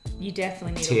You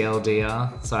definitely need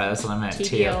TLDR. Sorry, that's what I meant.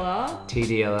 TDLR.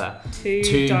 TDLR.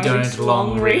 Two don't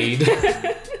long read.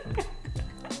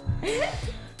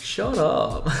 Shut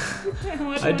up.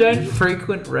 I don't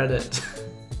frequent Reddit.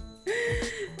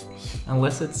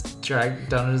 Unless it's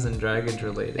Dungeons and Dragons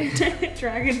related.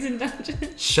 Dragons and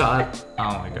Dungeons. Shut.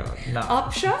 Oh my god. No.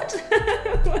 Upshot?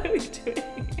 What are we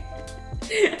doing?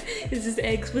 Is this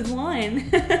eggs with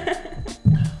wine?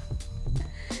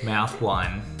 Mouth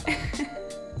wine.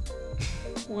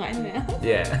 Wine mouth?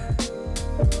 Yeah.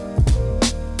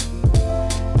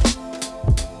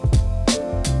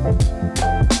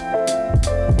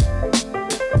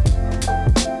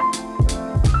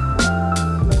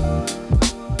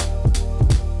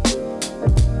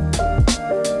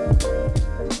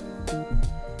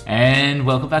 And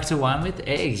welcome back to Wine with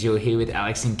Eggs. You're here with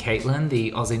Alex and Caitlin,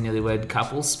 the Aussie newlywed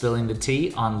couple, spilling the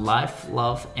tea on life,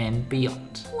 love, and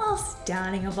beyond. Whilst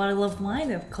downing a bottle of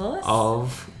wine, of course.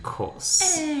 Of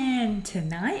course. And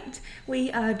tonight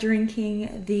we are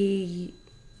drinking the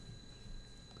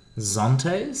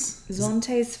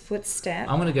Zontes Footstep.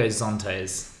 I'm going to go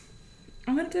Zontes.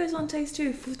 I'm going to go Zontes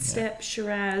too. Footstep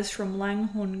Shiraz from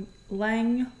Langhorne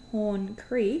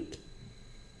Creek.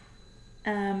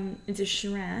 It's a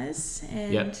Shiraz,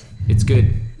 and yep, it's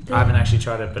good. I haven't actually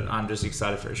tried it, but I'm just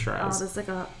excited for a Shiraz. There's like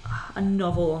a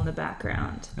novel on the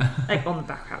background, like on the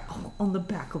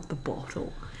back of the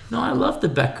bottle. No, I love the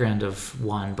background of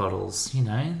wine bottles. You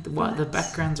know, the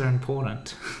backgrounds are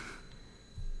important.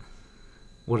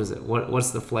 What is it?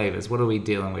 What's the flavors? What are we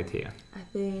dealing with here? I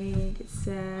think it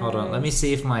says. Hold on, let me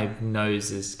see if my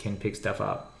nose can pick stuff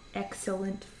up.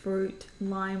 Excellent fruit,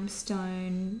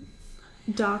 limestone.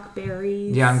 Dark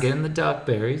berries. Yeah, I'm getting the dark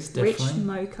berries, definitely. Rich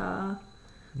mocha.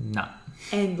 No.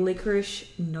 And licorice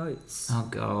notes. Oh,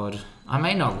 God. I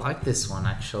may not like this one,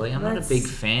 actually. I'm not a big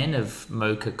fan of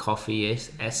mocha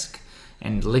coffee-esque,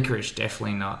 and licorice,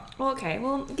 definitely not. Well, okay.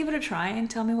 Well, give it a try and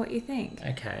tell me what you think.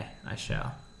 Okay, I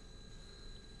shall.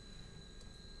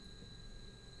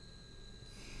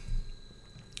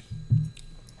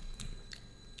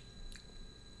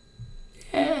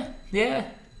 Yeah.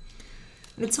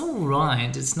 It's all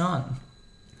right. It's not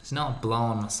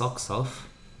blowing my socks off.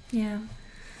 Yeah.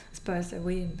 I suppose that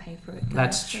we didn't pay for it.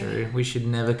 That's true. We should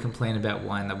never complain about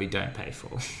wine that we don't pay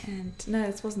for. And no,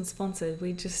 this wasn't sponsored.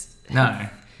 We just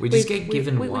get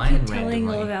given wine we keep telling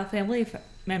randomly. all of our family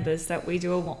members that we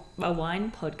do a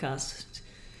wine podcast,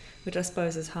 which I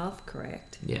suppose is half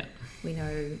correct. Yeah. We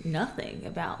know nothing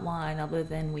about wine other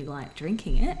than we like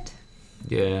drinking it.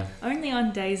 Yeah. Only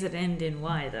on days that end in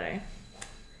Y, though.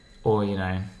 Or,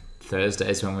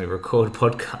 Thursdays when we record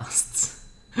podcasts.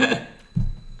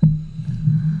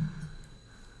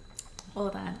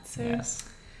 All that. So, yes.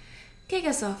 Kick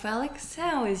us off, Alex.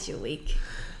 How is your week?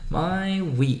 My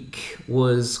week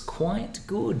was quite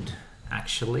good,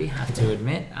 actually, have to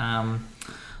admit.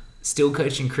 Still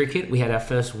coaching cricket. We had our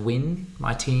first win.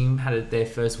 My team had their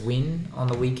first win on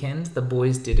the weekend. The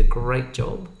boys did a great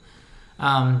job.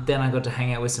 Then I got to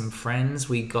hang out with some friends.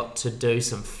 We got to do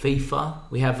some FIFA.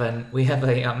 We have a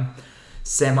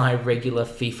semi-regular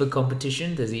FIFA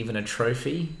competition. There's even a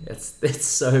trophy. It's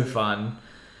so fun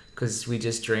because we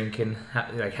just drink and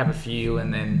have a few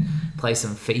and then play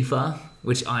some FIFA,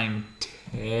 which I'm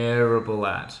terrible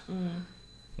at.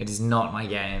 It is not my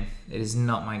game.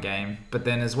 But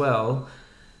then as well,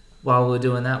 while we were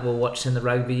doing that, we were watching the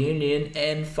rugby union,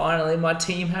 and finally my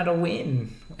team had a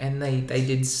win, and they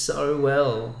did so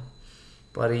well.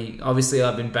 Obviously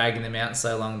I've been bagging them out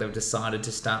so long, they've decided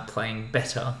to start playing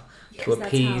better to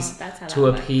appease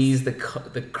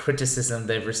the criticism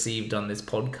they've received on this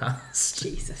podcast.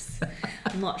 Jesus.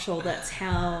 I'm not sure that's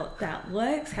how that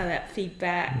works, how that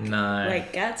feedback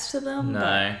gets to them.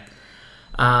 No.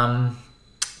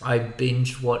 I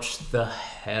binge watched the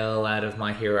hell out of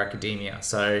My Hero Academia.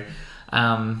 So,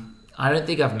 I don't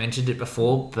think I've mentioned it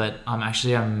before, but I'm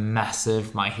actually a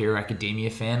massive My Hero Academia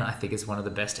fan. I think it's one of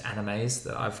the best animes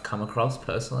that I've come across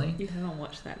personally. You haven't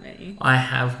watched that many. I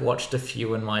have watched a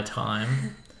few in my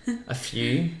time. A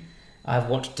few. I've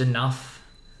watched enough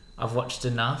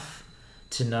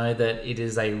to know that it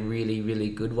is a really, really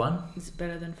good one. Is it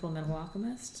better than Fullmetal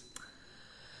Alchemist?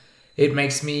 It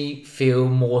makes me feel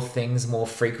more things more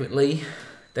frequently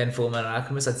than Fullmetal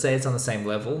Alchemist. I'd say it's on the same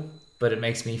level, but it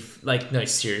makes me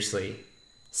seriously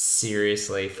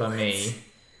for me,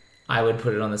 I would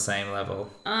put it on the same level.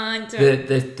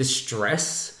 The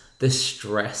stress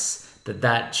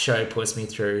that show puts me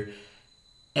through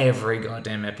every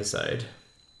goddamn episode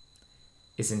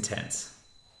is intense.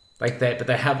 But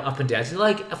they have up and downs.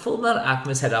 Like Fullmetal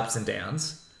Alchemist had ups and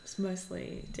downs. It's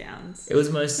mostly downs. It was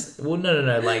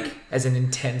no, like as in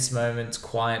intense moments,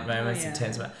 quiet moments,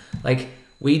 intense moments. Like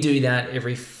we do that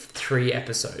every 3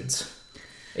 episodes.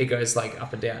 It goes like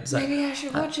up and down. So, maybe I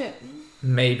should watch it.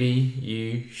 Maybe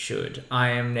you should.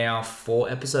 I am now 4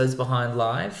 episodes behind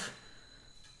live.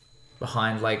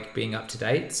 Behind like being up to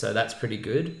date, so that's pretty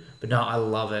good. But no, I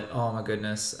love it. Oh my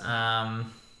goodness.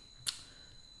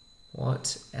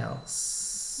 What else?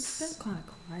 It's been quite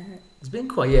quiet. It's been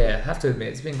quiet. Yeah, I have to admit,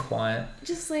 it's been quiet.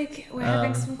 Just like we're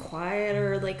having some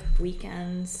quieter like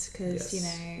weekends because you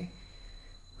know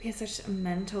we had such a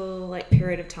mental like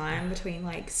period of time between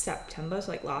like September,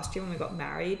 so like last year when we got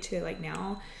married to like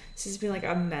now. It's just been like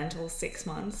a mental 6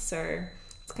 months, so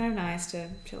it's kind of nice to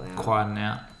chill out. Quieting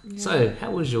out. Yeah. So,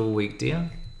 how was your week, dear?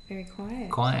 Very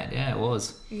quiet. Quiet, yeah, it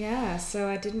was. Yeah, so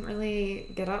I didn't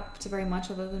really get up to very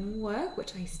much other than work,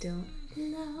 which I still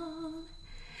love.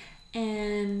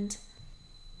 And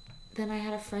then I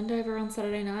had a friend over on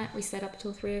Saturday night. We stayed up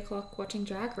till 3 o'clock watching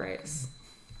Drag Race.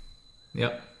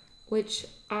 Yep. Which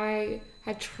I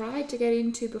had tried to get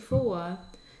into before,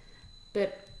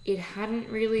 but it hadn't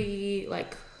really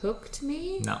like hooked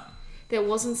me. No. There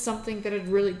wasn't something that had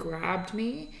really grabbed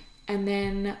me. And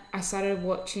then I started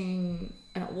watching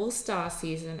an All-Star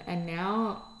season, and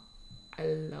now I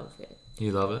love it.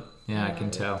 You love it? Yeah, I can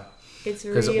tell. It's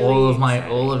really because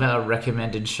all of our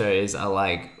recommended shows are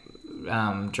like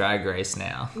Drag Race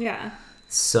now. Yeah.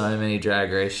 So many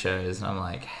Drag Race shows, and I'm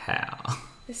like, how?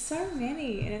 There's so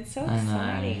many, and it's so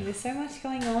exciting. There's so much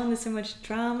going on. There's so much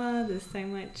drama. There's so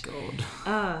much God.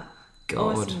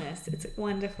 awesomeness. It's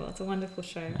wonderful. It's a wonderful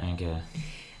show. Okay.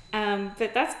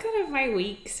 But that's kind of my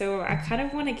week, so I kind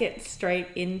of want to get straight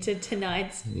into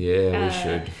tonight's we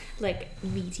should like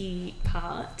meaty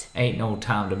part. Ain't no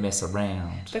time to mess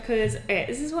around. Because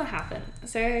this is what happened.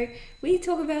 So we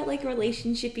talk about like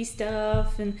relationshipy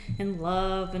stuff and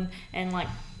love and like,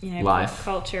 you know, life, pop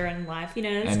culture and life, you know,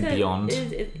 it's and beyond.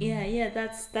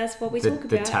 That's what we talk about.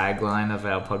 The tagline of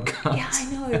our podcast. Yeah, I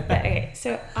know. But okay,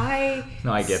 so I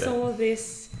saw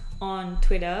this on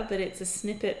Twitter, but it's a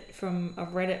snippet from a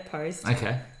Reddit post.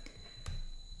 Okay.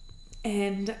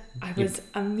 And I was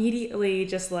immediately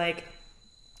just like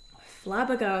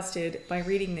flabbergasted by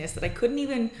reading this that I couldn't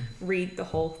even read the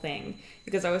whole thing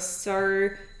because I was so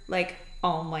like,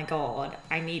 oh my God,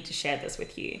 I need to share this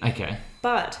with you. Okay.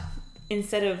 But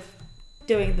instead of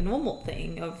doing the normal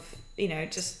thing of, you know,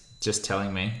 just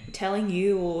telling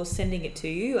you or sending it to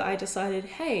you, I decided,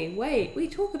 hey, wait, we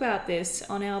talk about this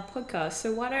on our podcast,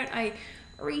 so why don't I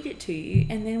read it to you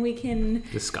and then we can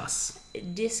discuss so,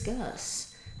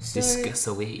 discuss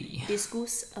away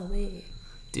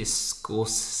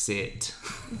discuss it.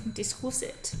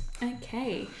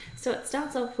 Okay, so it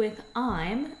starts off with,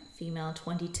 I'm female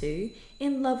 22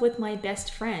 in love with my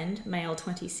best friend male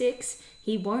 26.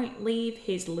 He won't leave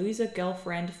his loser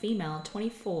girlfriend female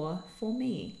 24 for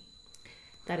me.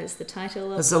 That is the title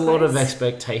of There's the a lot of post.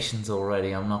 expectations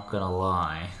already, I'm not going to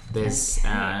lie. There's...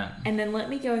 Okay. And then let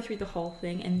me go through the whole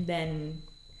thing and then...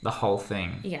 The whole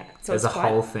thing? Yeah. So there's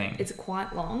whole thing. It's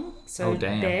quite long, so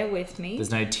bear with me. There's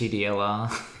no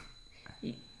TDLR.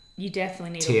 You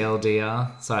definitely need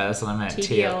TLDR. Sorry, that's what I meant.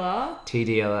 TDLR.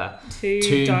 TDLR.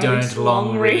 Two don't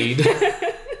long read.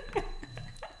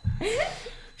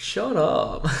 Shut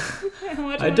up.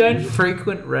 I don't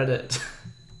frequent Reddit.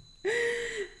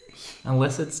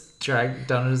 Unless it's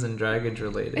Dungeons and Dragons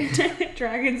related.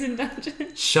 Dragons and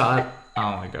Dungeons. Shut.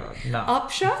 Oh my God. No.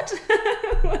 Upshot?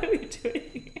 What are we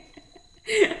doing?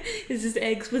 This is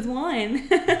eggs with wine.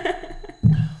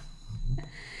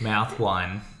 Mouth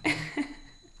wine.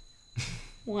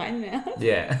 Wine mouth?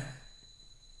 Yeah.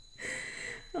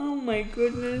 Oh my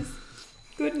goodness.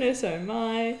 Goodness oh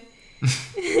my.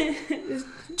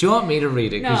 Do you want me to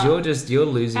read it? Because you're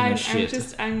losing your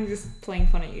shit. I'm just playing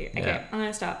fun at you. Okay, yeah. I'm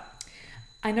gonna start.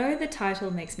 I know the title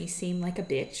makes me seem like a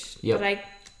bitch, but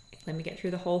let me get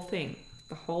through the whole thing.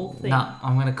 The whole thing. No,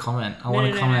 I'm gonna comment. I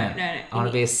want to comment. No. I want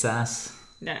to be a sass.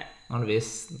 No. I want to be a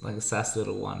sass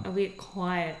little one. I'll be a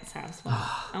quiet sass one.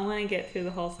 I want to get through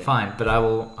the whole thing. Fine, but I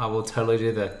will totally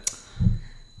do the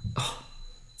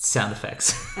sound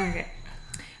effects. Okay.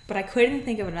 But I couldn't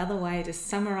think of another way to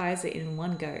summarize it in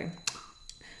one go.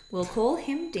 We'll call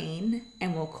him Dean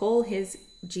and we'll call his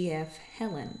GF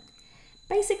Helen.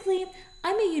 Basically,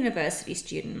 I'm a university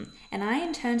student and I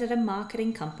interned at a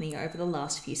marketing company over the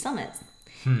last few summers.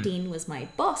 Dean was my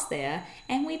boss there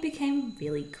and we became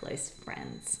really close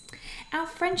friends. Our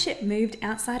friendship moved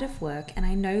outside of work and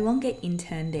I no longer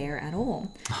interned there at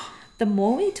all. The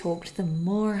more we talked, the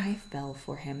more I fell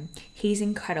for him. He's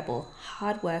incredible,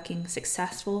 hardworking,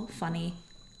 successful, funny,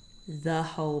 the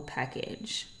whole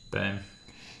package. Boom.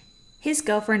 His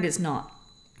girlfriend is not,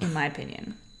 in my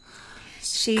opinion.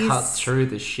 She's Cut through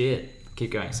the shit.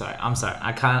 Keep going. Sorry. I'm sorry.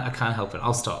 I can't help it.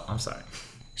 I'll stop. I'm sorry.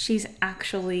 She's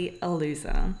actually a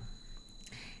loser.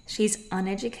 She's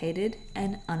uneducated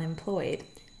and unemployed.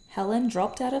 Helen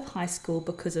dropped out of high school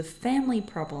because of family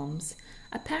problems.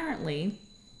 Apparently,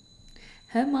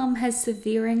 her mum has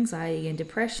severe anxiety and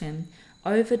depression,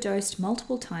 overdosed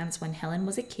multiple times when Helen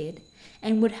was a kid,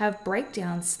 and would have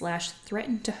breakdowns /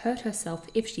 threatened to hurt herself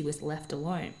if she was left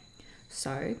alone.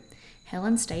 So,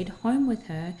 Helen stayed home with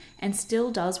her and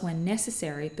still does when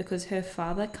necessary because her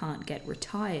father can't get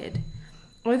retired.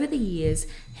 Over the years,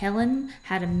 Helen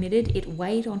had admitted it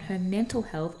weighed on her mental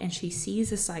health and she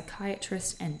sees a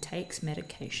psychiatrist and takes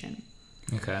medication.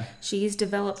 Okay. She's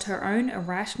developed her own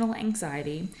irrational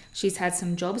anxiety. She's had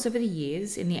some jobs over the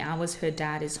years in the hours her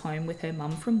dad is home with her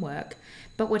mum from work,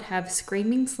 but would have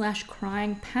screaming /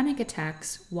 crying panic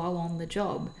attacks while on the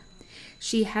job.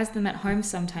 She has them at home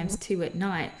sometimes too at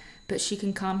night, but she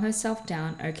can calm herself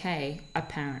down okay,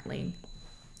 apparently.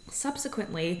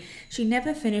 Subsequently, she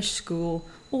never finished school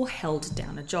or held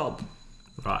down a job.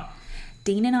 Right.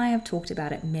 Dean and I have talked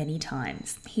about it many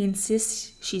times. He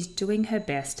insists she's doing her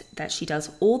best, that she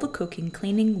does all the cooking,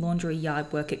 cleaning, laundry,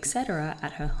 yard work, etc.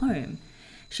 at her home.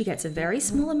 She gets a very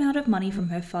small amount of money from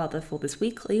her father for this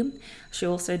weekly. She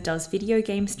also does video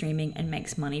game streaming and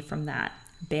makes money from that.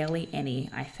 Barely any,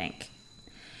 I think.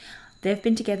 They've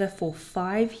been together for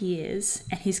 5 years,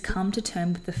 and he's come to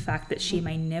terms with the fact that she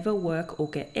may never work or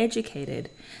get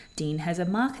educated. Dean has a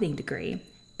marketing degree,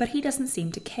 but he doesn't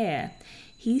seem to care.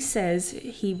 He says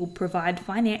he will provide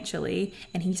financially,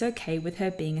 and he's okay with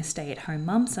her being a stay-at-home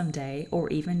mum someday,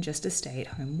 or even just a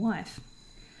stay-at-home wife.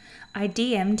 I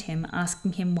DM'd him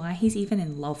asking him why he's even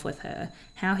in love with her,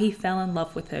 how he fell in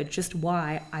love with her, just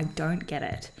why. I don't get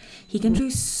it. He can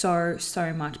do so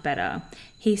much better.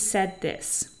 He said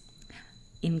this,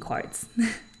 in quotes,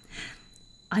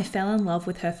 I fell in love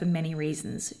with her for many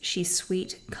reasons. She's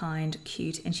sweet, kind,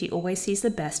 cute, and she always sees the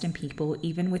best in people,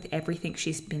 even with everything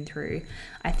she's been through.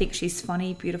 I think she's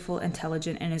funny, beautiful,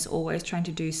 intelligent, and is always trying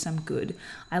to do some good.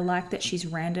 I like that she's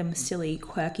random, silly,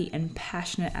 quirky, and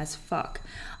passionate as fuck.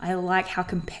 I like how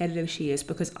competitive she is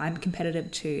because I'm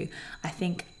competitive too.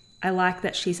 I like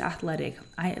that she's athletic.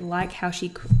 I like how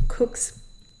she cooks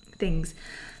things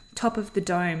top of the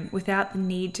dome without the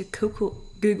need to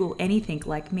Google anything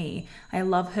like me. I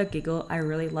love her giggle. I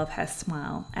really love her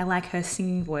smile. I like her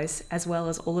singing voice as well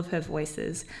as all of her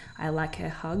voices. I like her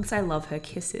hugs. I love her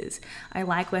kisses. I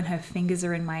like when her fingers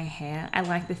are in my hair. I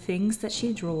like the things that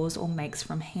she draws or makes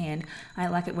from hand. I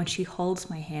like it when she holds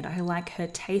my hand. I like her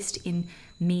taste in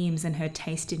memes and her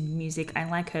taste in music. I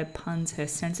like her puns, her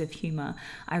sense of humor.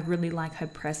 I really like her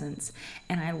presence.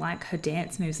 And I like her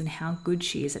dance moves and how good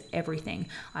she is at everything.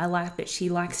 I like that she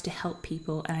likes to help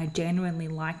people, and I genuinely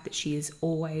like that she is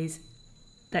always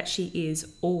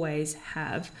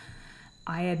have.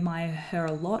 I admire her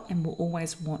a lot and will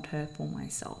always want her for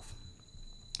myself.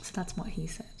 So that's what he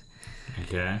said.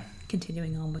 Okay.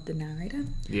 Continuing on with the narrator.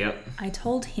 Yep. I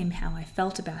told him how I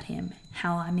felt about him,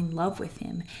 how I'm in love with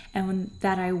him, and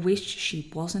that I wished she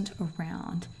wasn't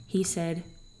around. He said,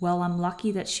 well, I'm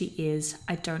lucky that she is.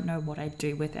 I don't know what I'd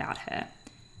do without her.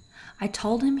 I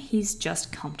told him he's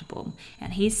just comfortable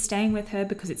and he's staying with her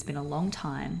because it's been a long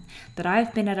time, that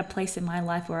I've been at a place in my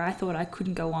life where I thought I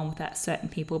couldn't go on without certain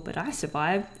people, but I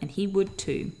survived and he would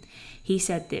too. He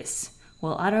said this,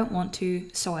 well, I don't want to,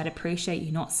 so I'd appreciate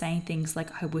you not saying things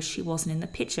like, I wish she wasn't in the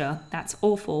picture. That's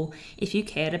awful. If you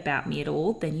cared about me at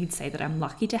all, then you'd say that I'm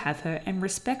lucky to have her and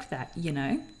respect that, you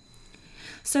know?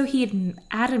 So he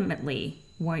adamantly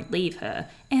won't leave her,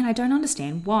 and I don't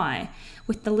understand why.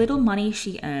 With the little money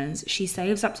she earns, she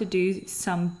saves up to do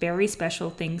some very special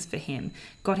things for him.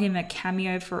 Got him a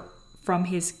cameo from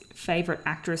his favourite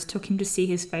actress, took him to see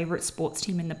his favourite sports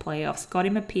team in the playoffs, got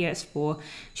him a PS4.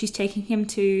 She's taking him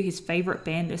to his favourite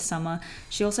band this summer.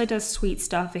 She also does sweet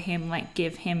stuff for him, like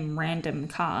give him random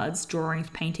cards,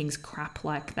 drawings, paintings, crap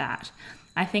like that.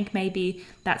 I think maybe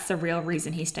that's the real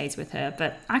reason he stays with her,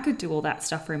 but I could do all that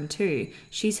stuff for him too.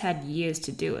 She's had years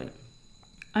to do it.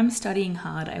 I'm studying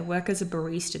hard. I work as a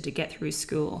barista to get through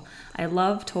school. I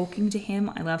love talking to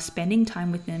him. I love spending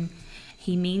time with him.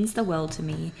 He means the world to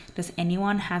me. Does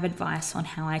anyone have advice on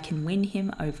how I can win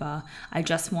him over? I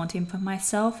just want him for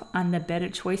myself. I'm the better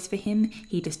choice for him.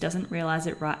 He just doesn't realize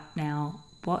it right now.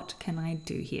 What can I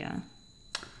do here?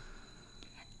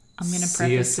 I'm going to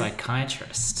See a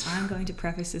psychiatrist. I'm going to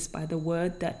preface this by the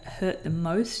word that hurt the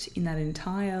most in that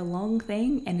entire long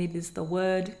thing, and it is the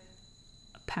word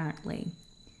apparently.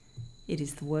 It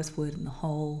is the worst word in the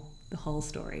whole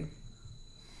story.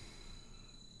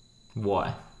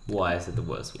 Why? Why is it the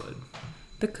worst word?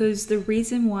 Because the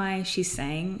reason why she's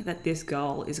saying that this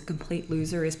girl is a complete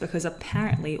loser is because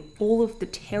apparently all of the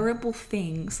terrible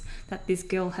things that this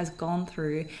girl has gone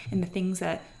through and the things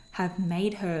that have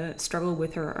made her struggle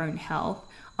with her own health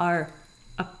are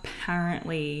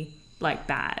apparently like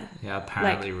bad. Yeah,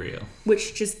 apparently like, real.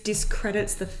 Which just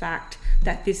discredits the fact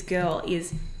that this girl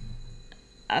is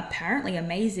apparently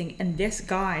amazing and this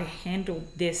guy handled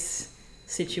this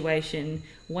situation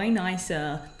way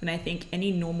nicer than I think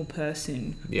any normal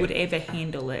person would ever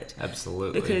handle it.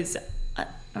 Absolutely. Because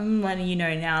I'm letting you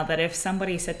know now that if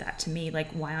somebody said that to me,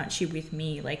 like, why aren't you with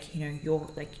me? Like, you know,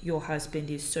 your husband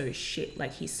is so shit.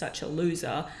 Like, he's such a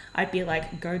loser. I'd be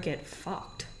like, go get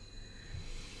fucked.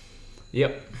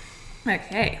 Yep.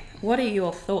 Okay. What are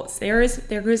your thoughts? There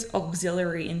is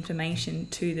auxiliary information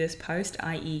to this post,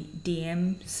 i.e.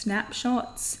 DM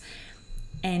snapshots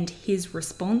and his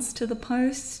response to the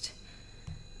post,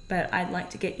 but I'd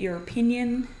like to get your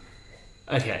opinion.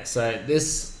 Okay, so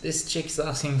this chick's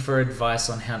asking for advice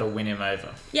on how to win him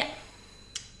over. Yeah.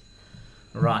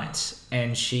 Right,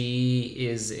 and she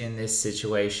is in this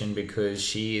situation because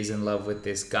she is in love with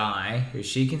this guy who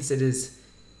she considers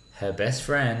her best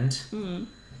friend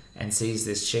and sees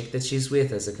this chick that she's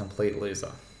with as a complete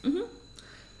loser. Mm-hmm.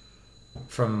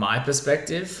 From my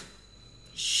perspective,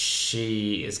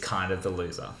 she is kind of the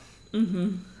loser.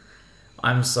 Mm-hmm.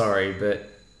 I'm sorry, but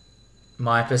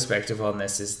my perspective on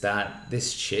this is that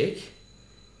this chick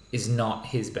is not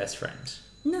his best friend.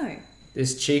 No.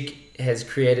 This chick has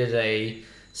created a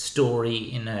story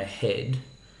in her head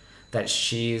that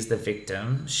she is the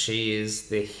victim. She is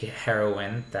the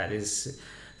heroine that is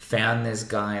found this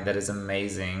guy that is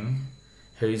amazing,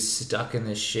 who's stuck in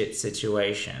this shit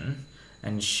situation,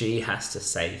 and she has to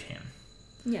save him.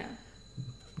 Yeah.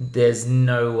 There's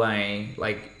no way,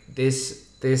 like, this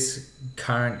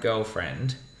current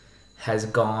girlfriend has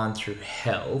gone through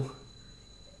hell,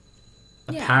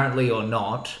 apparently or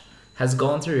not, has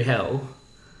gone through hell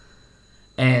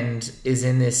and is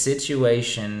in this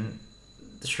situation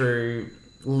through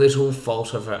little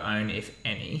fault of her own, if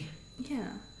any. Yeah.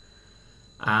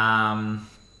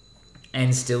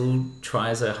 And still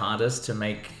tries her hardest to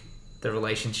make the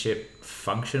relationship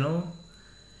functional.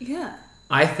 Yeah.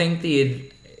 I think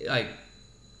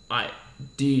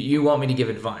do you want me to give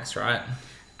advice, right?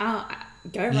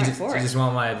 Go right for it. You just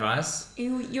want my advice?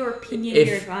 Your opinion,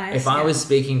 your advice. If I was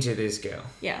speaking to this girl,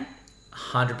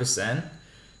 100%,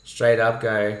 straight up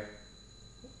go,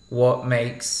 what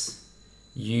makes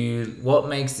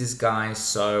this guy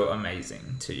so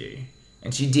amazing to you?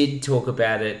 And she did talk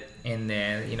about it in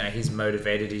there. You know, he's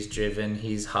motivated, he's driven,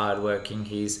 he's hardworking,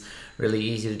 he's really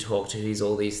easy to talk to, he's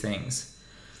all these things.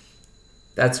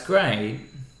 That's great.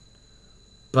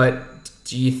 But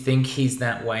do you think he's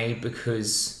that way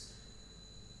because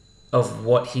of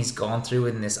what he's gone through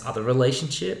in this other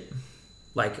relationship?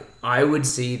 Like, I would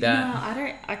see that... No, I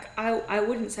don't... I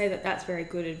wouldn't say that that's very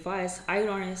good advice. I would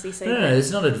honestly say No,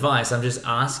 it's not advice. I'm just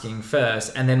asking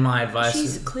first, and then my advice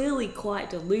She's clearly quite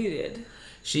deluded.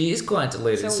 She is quite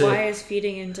deluded. So why is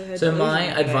feeding into her So my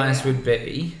advice would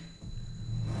be,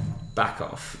 back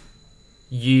off.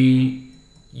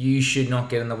 You should not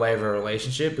get in the way of a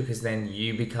relationship because then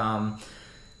you become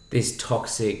this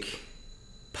toxic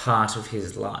part of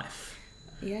his life.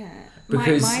 Yeah.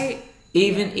 Because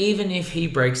even if he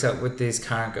breaks up with his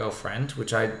current girlfriend,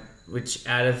 which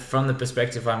from the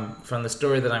perspective from the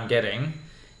story that I'm getting,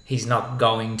 he's not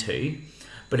going to.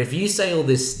 But if you say all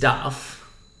this stuff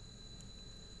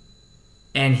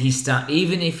and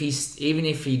even if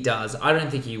he does, I don't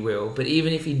think he will, but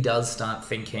even if he does start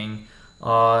thinking,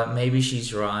 oh, maybe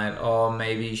she's right, or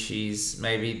maybe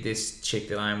this chick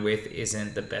that I'm with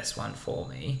isn't the best one for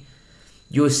me,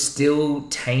 you're still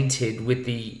tainted with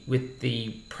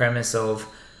the premise of,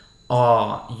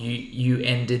 oh, you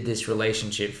ended this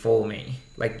relationship for me.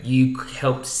 Like, you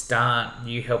helped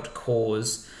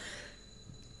cause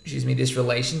this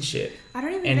relationship. I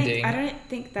don't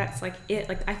think that's like it.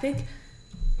 Like, I think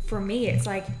for me it's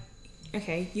like,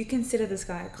 okay, you consider this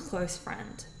guy a close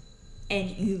friend and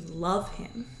you love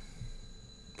him,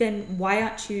 then why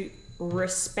aren't you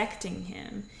respecting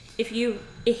him? If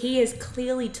he has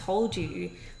clearly told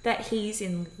you that he's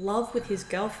in love with his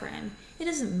girlfriend, it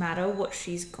doesn't matter what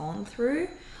she's gone through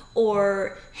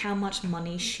or how much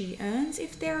money she earns.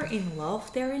 If they're in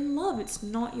love, they're in love. It's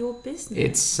not your business.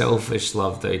 It's selfish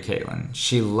love though, Caitlin.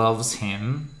 She loves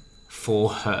him for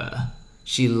her.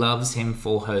 She loves him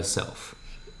for herself.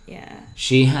 Yeah.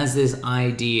 She has this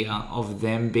idea of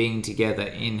them being together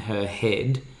in her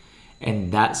head,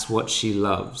 and that's what she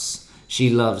loves. She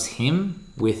loves him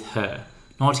with her,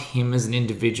 not him as an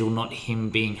individual, not him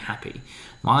being happy.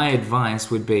 My advice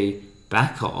would be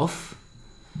back off.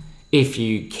 If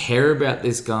you care about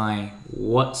this guy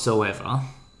whatsoever,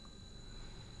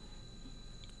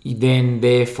 then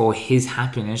therefore his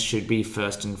happiness should be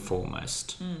first and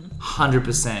foremost.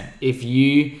 100%. If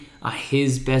you are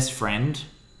his best friend,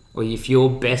 or if you're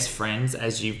best friends,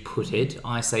 as you put it,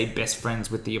 I say best friends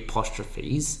with the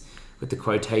apostrophes, with the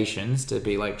quotations to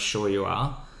be like, sure you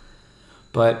are.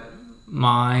 But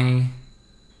my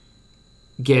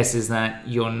guess is that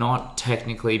you're not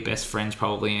technically best friends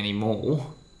probably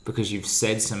anymore because you've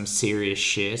said some serious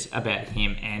shit about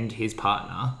him and his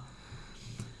partner.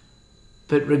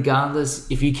 But regardless,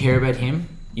 if you care about him,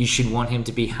 you should want him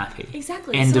to be happy.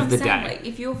 Exactly. End so of the I'm saying, day. like,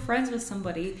 if you're friends with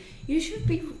somebody, you should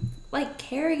be like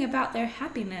caring about their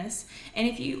happiness. And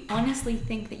if you honestly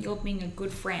think that you're being a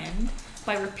good friend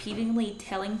by repeatedly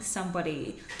telling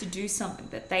somebody to do something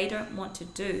that they don't want to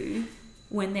do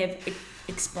when they've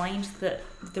explained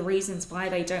the reasons why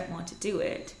they don't want to do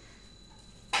it,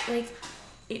 like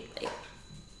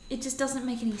it just doesn't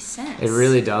make any sense. It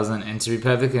really doesn't. And to be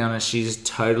perfectly honest,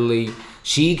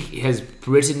 she has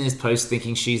written this post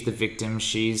thinking she's the victim,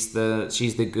 she's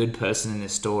the good person in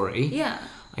this story. Yeah.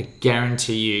 I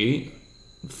guarantee you,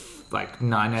 like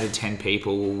 9 out of 10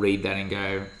 people will read that and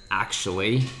go,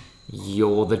 actually,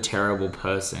 you're the terrible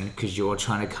person because you're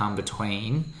trying to come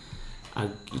between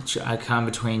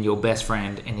your best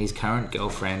friend and his current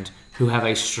girlfriend who have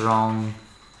a strong,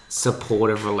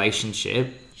 supportive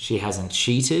relationship. She hasn't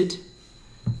cheated.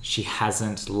 She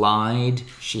hasn't lied.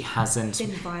 She hasn't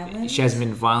been violent. She hasn't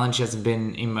been violent. She hasn't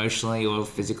been emotionally or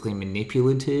physically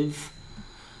manipulative.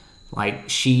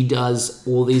 She does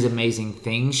all these amazing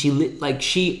things.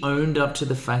 She owned up to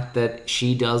the fact that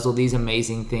she does all these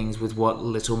amazing things with what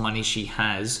little money she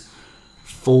has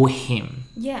for him.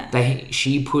 Yeah.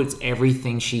 She puts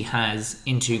everything she has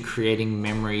into creating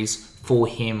memories for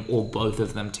him or both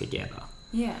of them together.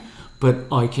 Yeah.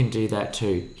 But I can do that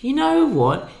too. You know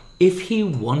what? If he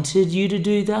wanted you to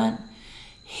do that,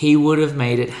 he would have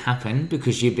made it happen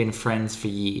because you've been friends for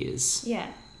years. Yeah.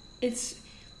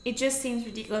 It just seems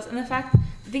ridiculous. And the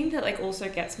thing that also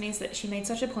gets me is that she made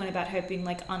such a point about her being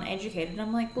uneducated. And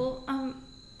I'm like, well,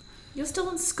 you're still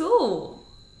in school.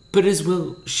 But as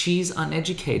well, she's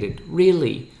uneducated.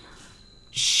 Really.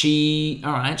 She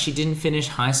didn't finish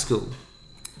high school.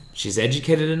 She's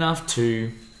educated enough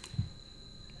to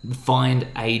find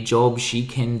a job she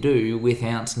can do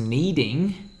without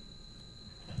needing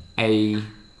a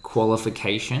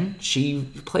qualification. She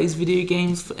plays video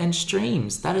games and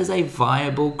streams. That is a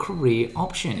viable career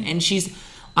option. And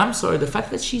I'm sorry, the fact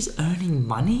that she's earning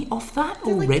money off that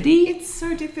already? It's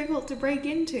so difficult to break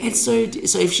into. So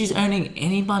if she's earning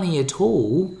any money at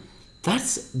all,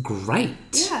 that's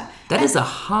great. Yeah. That is a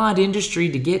hard industry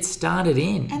to get started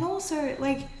in. And also,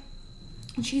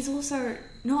 she's also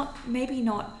not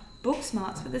book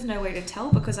smarts, but there's no way to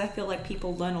tell because I feel like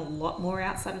people learn a lot more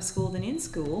outside of school than in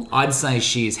school. I'd say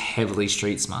she is heavily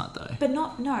street smart though. But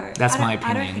no. That's my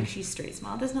opinion. I don't think she's street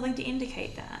smart. There's nothing to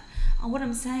indicate that. What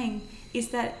I'm saying is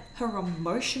that her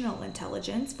emotional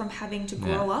intelligence from having to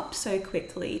grow up so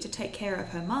quickly to take care of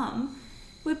her mum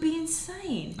would be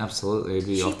insane. Absolutely, it'd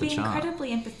be off the chart. She'd be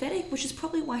incredibly empathetic, which is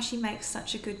probably why she makes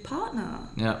such a good partner.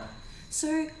 Yeah.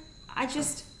 So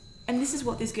and this is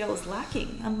what this girl is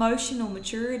lacking: emotional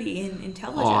maturity and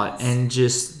intelligence. And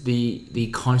just the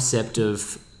concept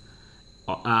of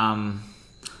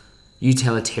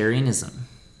utilitarianism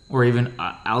or even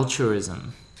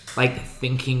altruism,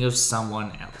 thinking of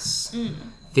someone else,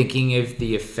 thinking of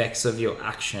the effects of your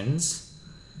actions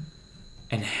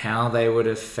and how they would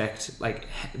affect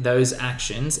those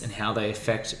actions and how they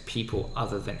affect people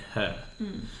other than her.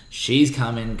 She's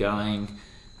come in going,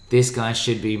 this guy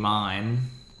should be mine.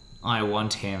 I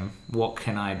want him. What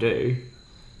can I do?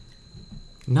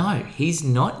 No, he's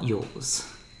not yours.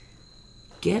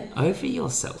 Get over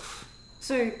yourself.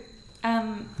 So,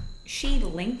 she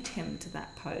linked him to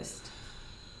that post.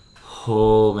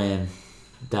 Oh, man.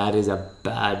 That is a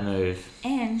bad move.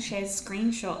 And shares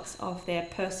screenshots of their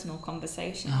personal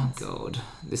conversations. Oh, God.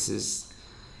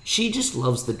 She just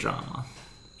loves the drama.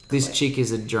 This chick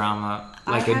is a drama,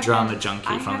 a drama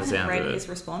junkie from the sound of it. I haven't read his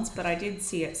response, but I did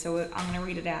see it, so I'm going to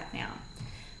read it out now.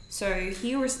 So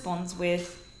he responds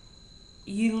with,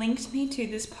 "You linked me to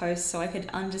this post so I could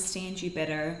understand you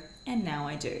better, and now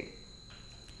I do.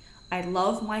 I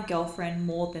love my girlfriend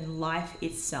more than life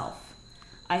itself.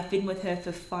 I've been with her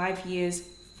for 5 years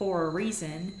for a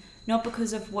reason, not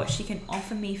because of what she can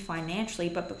offer me financially,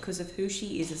 but because of who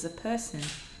she is as a person.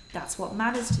 That's what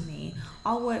matters to me.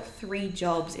 I'll work 3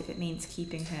 jobs if it means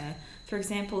keeping her. For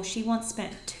example, she once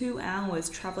spent 2 hours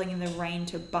traveling in the rain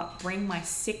to bring my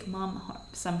sick mum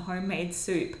some homemade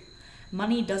soup.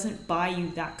 Money doesn't buy you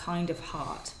that kind of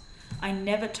heart. I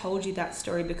never told you that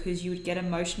story because you would get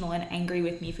emotional and angry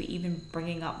with me for even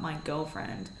bringing up my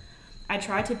girlfriend. I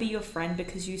tried to be your friend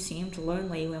because you seemed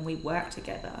lonely when we worked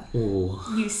together. Ooh.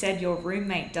 You said your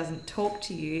roommate doesn't talk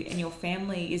to you and your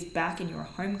family is back in your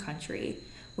home country.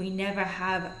 We never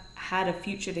have had a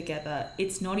future together.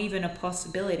 It's not even a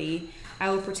possibility. I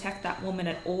will protect that woman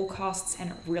at all costs, and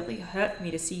it really hurt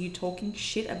me to see you talking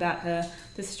shit about her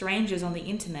to strangers on the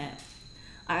internet.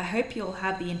 I hope you'll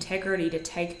have the integrity to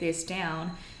take this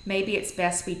down. Maybe it's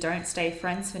best we don't stay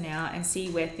friends for now and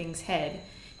see where things head.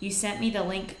 You sent me the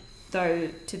link though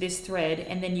to this thread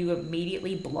and then you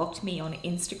immediately blocked me on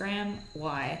Instagram.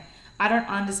 Why? I don't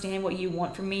understand what you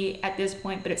want from me at this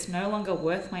point, but it's no longer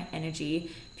worth my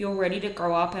energy. If you're ready to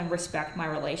grow up and respect my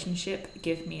relationship,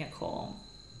 give me a call.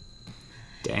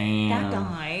 Damn. That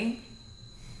guy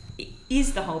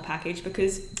is the whole package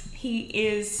because he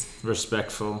is...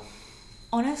 respectful.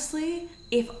 Honestly,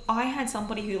 if I had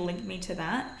somebody who linked me to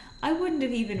that, I wouldn't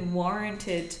have even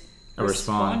warranted a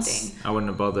response. I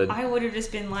wouldn't have bothered. I would have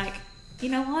just been like, you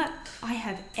know what? I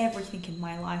have everything in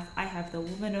my life. I have the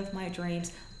woman of my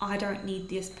dreams. I don't need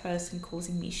this person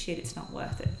causing me shit. It's not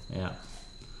worth it. Yeah.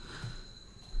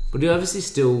 But he obviously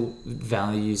still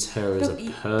values her as a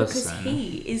person. Because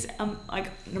he is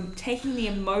taking the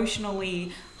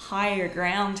emotionally higher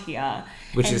ground here.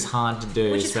 Which is hard to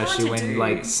do, especially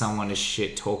when someone is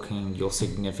shit talking your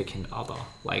significant other.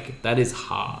 Like, that is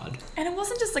hard. And it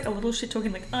wasn't just like a little shit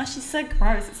talking like, oh, she's so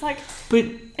gross. It's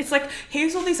like,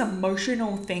 here's all these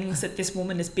emotional things that this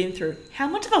woman has been through. How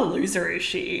much of a loser is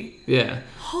she? Yeah.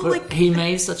 But he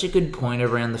made such a good point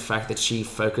around the fact that she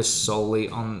focused so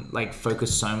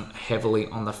heavily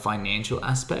on the financial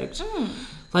aspect.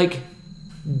 Like,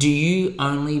 do you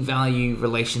only value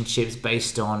relationships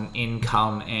based on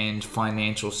income and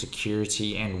financial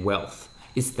security and wealth?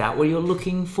 Is that what you're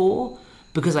looking for?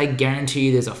 Because I guarantee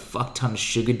you there's a fuck ton of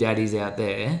sugar daddies out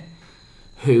there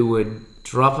who would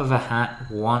drop of a hat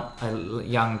want a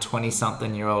young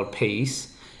 20-something-year-old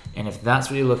piece, and if that's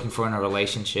what you're looking for in a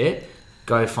relationship,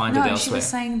 go find it elsewhere. No, she was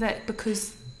saying that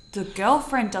because the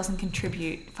girlfriend doesn't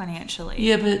contribute financially.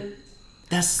 Yeah, but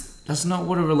that's not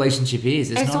what a relationship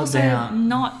is. It's not also about...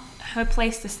 not her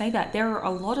place to say that. There are a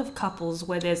lot of couples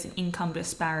where there's an income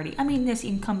disparity. I mean, there's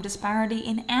income disparity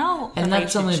in our and relationship.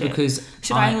 That's only because...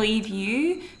 Should I leave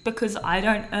you because I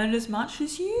don't earn as much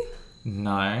as you?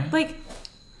 No. Like,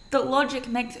 the logic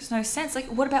makes no sense. Like,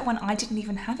 what about when I didn't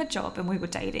even have a job and we were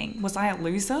dating? Was I a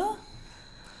loser?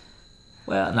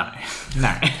 Well, no.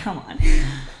 Come on.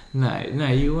 No,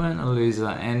 you weren't a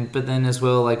loser. But then as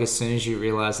well, like, as soon as you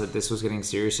realised that this was getting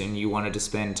serious and you wanted to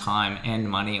spend time and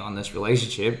money on this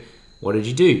relationship, what did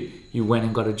you do? You went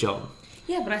and got a job.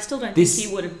 Yeah, but I still don't think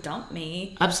he would have dumped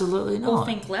me. Absolutely not. Or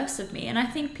think less of me. And I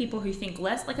think people who think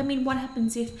less, like, I mean, what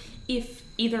happens if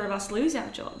either of us lose our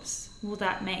jobs? Will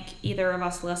that make either of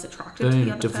us less attractive to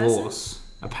the other divorce.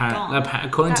 person?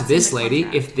 According to this lady,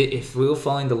 if we were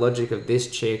following the logic of this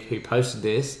chick who posted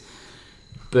this,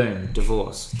 boom,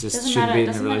 divorce. Just doesn't shouldn't matter, be in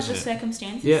a doesn't relationship. matter the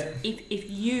circumstances. Yeah.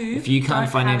 If you can't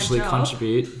financially have a job,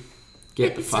 contribute,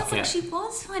 get the fuck out. It sounds like she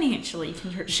was financially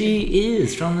contributing. She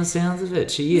is, from the sounds of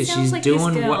it. She is. She's like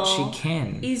doing what she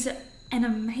can. Is an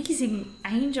amazing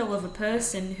angel of a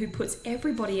person who puts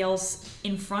everybody else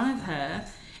in front of her.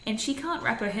 And she can't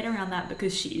wrap her head around that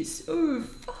because she's so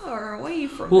far away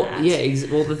from that.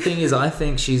 Well, the thing is, I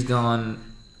think she's gone,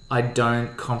 I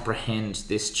don't comprehend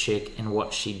this chick and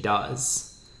what she does.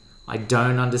 I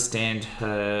don't understand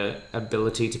her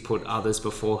ability to put others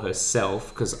before herself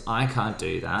because I can't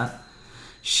do that.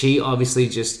 She obviously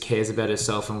just cares about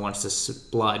herself and wants to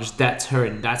splurge. That's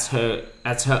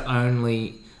her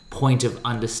only point of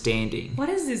understanding. What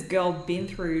has this girl been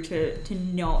through to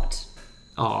not...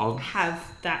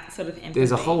 have that sort of empathy?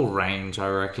 There's a whole range, I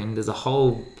reckon. There's a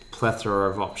whole plethora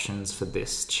of options for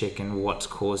this chick and what's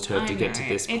caused her to get to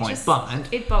this point.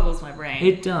 But it boggles my brain.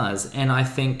 It does, and I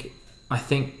think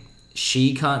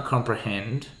she can't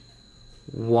comprehend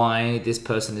why this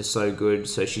person is so good,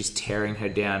 so she's tearing her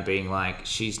down, being like,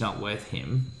 she's not worth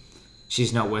him.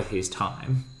 She's not worth his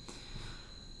time.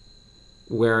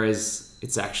 Whereas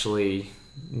it's actually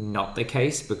not the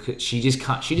case because she just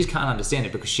can't understand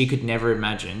it because she could never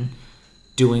imagine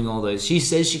doing all those. She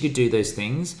says she could do those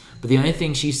things, but the only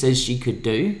thing she says she could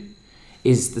do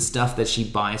is the stuff that she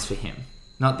buys for him.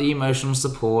 Not the emotional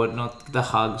support, not the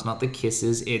hugs, not the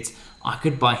kisses. It's, I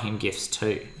could buy him gifts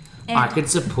too. And I could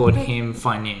support him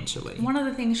financially. One of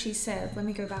the things she said, let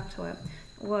me go back to it,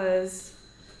 was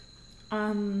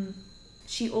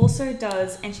She also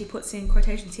does, and she puts in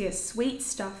quotations here, sweet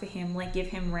stuff for him, like give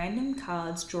him random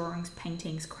cards, drawings,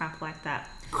 paintings, crap like that.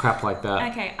 Crap like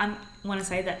that. Okay, I want to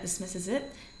say that dismisses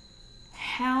it.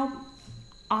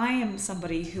 I am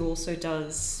somebody who also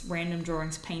does random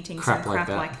drawings, paintings, Crap and like crap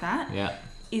that. like that. Yeah.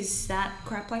 Is that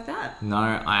crap like that? No,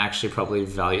 I actually probably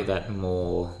value that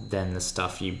more than the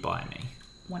stuff you buy me.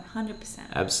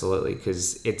 100%. Absolutely,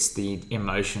 because it's the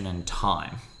emotion and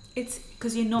time. It's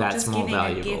because you're not That's just more giving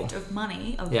valuable. a gift of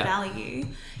money, of value.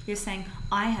 You're saying,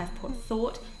 I have put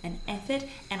thought and effort,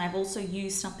 and I've also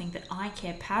used something that I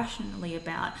care passionately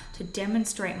about to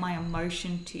demonstrate my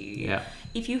emotion to you. Yeah.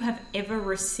 If you have ever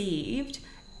received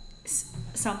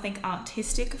something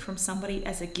artistic from somebody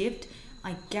as a gift,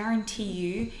 I guarantee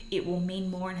you it will mean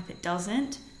more, and if it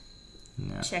doesn't,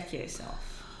 check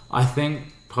yourself. I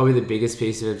think probably the biggest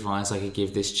piece of advice I could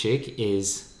give this chick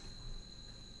is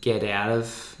get out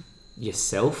of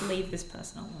yourself. Leave this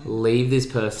person alone. Leave this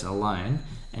person alone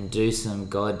and do some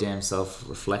goddamn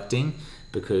self-reflecting,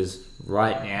 because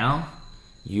right now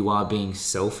you are being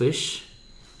selfish.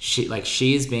 She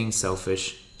is being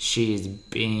selfish. She is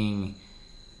being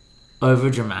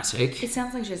overdramatic. It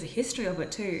sounds like she has a history of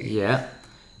it too. Yeah.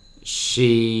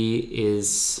 She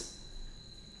is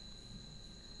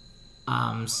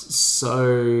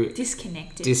so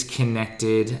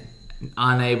disconnected,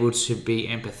 unable to be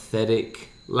empathetic,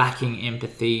 lacking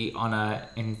empathy on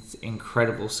an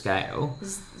incredible scale.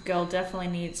 This girl definitely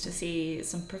needs to see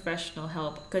some professional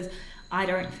help, because I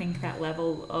don't think that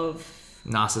level of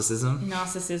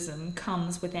narcissism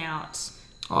comes without...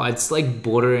 Oh, it's like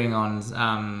bordering on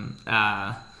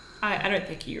I don't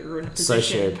think you're in a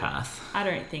position... Sociopath. I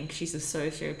don't think she's a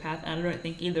sociopath, and I don't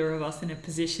think either of us are in a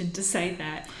position to say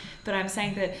that. But I'm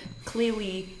saying that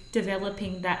clearly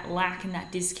developing that lack and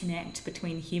that disconnect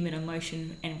between human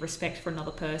emotion and respect for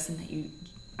another person that you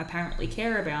apparently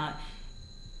care about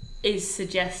is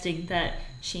suggesting that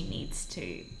she needs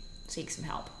to seek some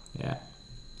help. Yeah.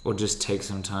 Or just take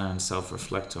some time and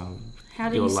self-reflect on How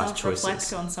do your you life self-reflect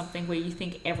choices. on something where you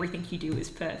think everything you do is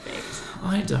perfect?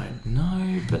 I don't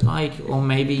know, but or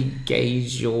maybe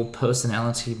gauge your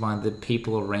personality by the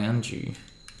people around you.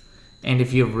 And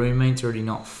if your roommate's already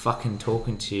not fucking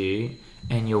talking to you,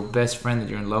 and your best friend that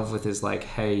you're in love with is like,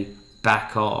 hey,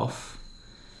 back off,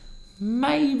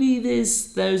 maybe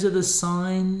those are the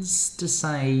signs to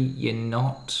say you're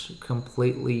not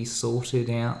completely sorted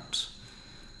out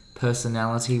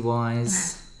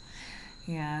personality-wise.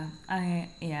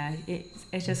 It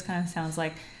just kind of sounds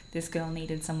like this girl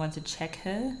needed someone to check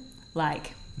her,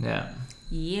 like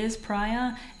years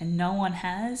prior, and no one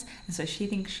has, and so she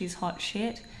thinks she's hot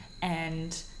shit,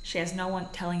 and she has no one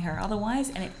telling her otherwise,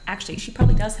 and she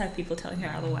probably does have people telling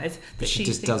her otherwise, but she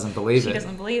just doesn't believe it. She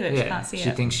doesn't believe it. Yeah, she can't see it.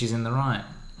 She thinks she's in the right.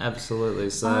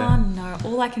 Absolutely. So. Oh no!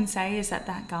 All I can say is that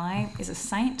guy is a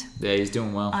saint. Yeah, he's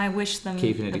doing well. I wish them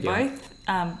both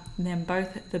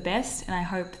the best, and I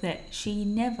hope that she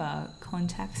never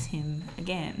contacts him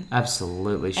again.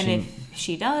 Absolutely. And if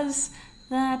she does,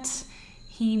 that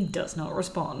he does not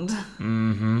respond.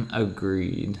 Mm-hmm.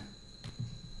 Agreed.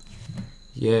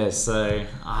 Yeah. So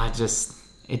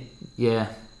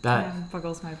that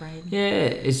boggles my brain. Yeah.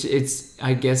 It's.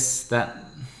 I guess that.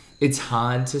 It's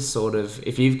hard to sort of,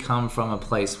 if you've come from a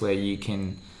place where you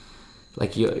can,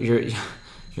 like you're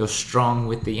strong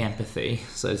with the empathy,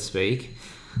 so to speak,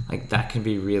 like that can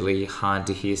be really hard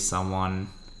to hear someone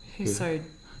who's so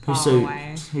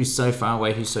far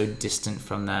away, who's so distant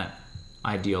from that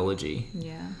ideology.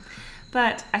 Yeah.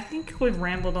 But I think we've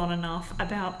rambled on enough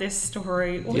about this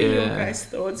story. What are your guys'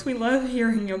 thoughts? We love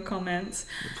hearing your comments.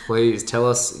 Please tell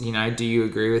us, do you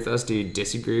agree with us? Do you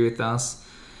disagree with us?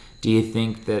 Do you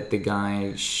think that the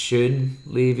guy should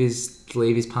leave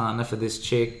his partner for this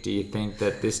chick? Do you think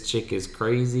that this chick is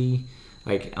crazy?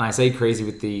 And I say crazy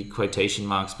with the quotation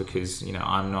marks because,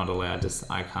 I'm not allowed to,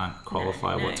 I can't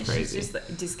qualify what's crazy. She's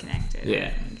just disconnected.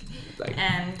 Yeah.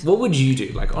 And what would you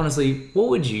do? Honestly, what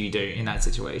would you do in that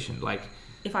situation?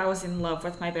 If I was in love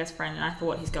with my best friend and I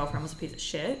thought his girlfriend was a piece of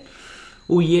shit?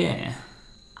 Well, yeah.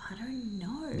 I don't know.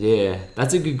 Yeah,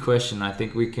 that's a good question. I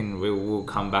think we'll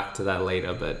come back to that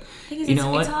later, but you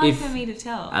know what? It's hard for me to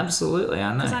tell. Absolutely,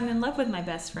 I know. Because I'm in love with my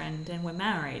best friend and we're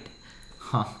married.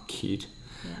 Huh, cute.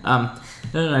 Yeah.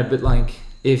 No, but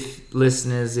if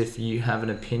listeners, if you have an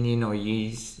opinion or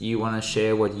you want to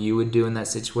share what you would do in that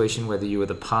situation, whether you were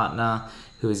the partner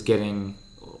who is getting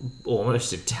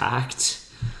almost attacked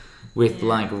with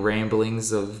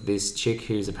ramblings of this chick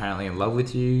who's apparently in love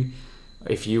with you,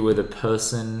 if you were the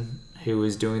person who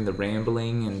was doing the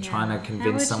rambling and trying to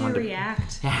convince someone to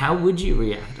react? How would you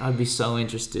react? I'd be so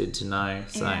interested to know.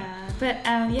 So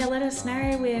let us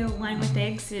know. We're Wine with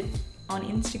Eggs on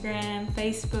Instagram,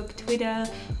 Facebook, Twitter,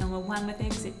 and we're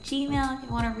onewitheggs@gmail if you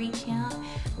want to reach out.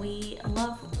 We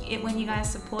love it when you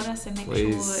guys support us, and make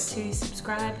sure to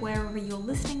subscribe wherever you're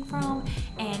listening from.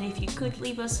 And if you could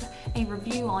leave us a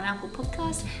review on Apple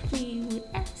Podcasts, we would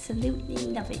absolutely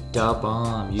love it. Da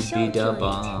bomb, you'd be da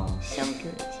bomb. So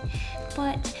good.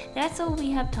 But that's all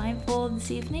we have time for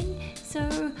this evening.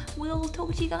 So we'll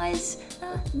talk to you guys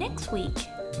next week.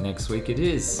 Next week it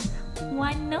is.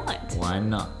 Why not? Why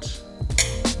not?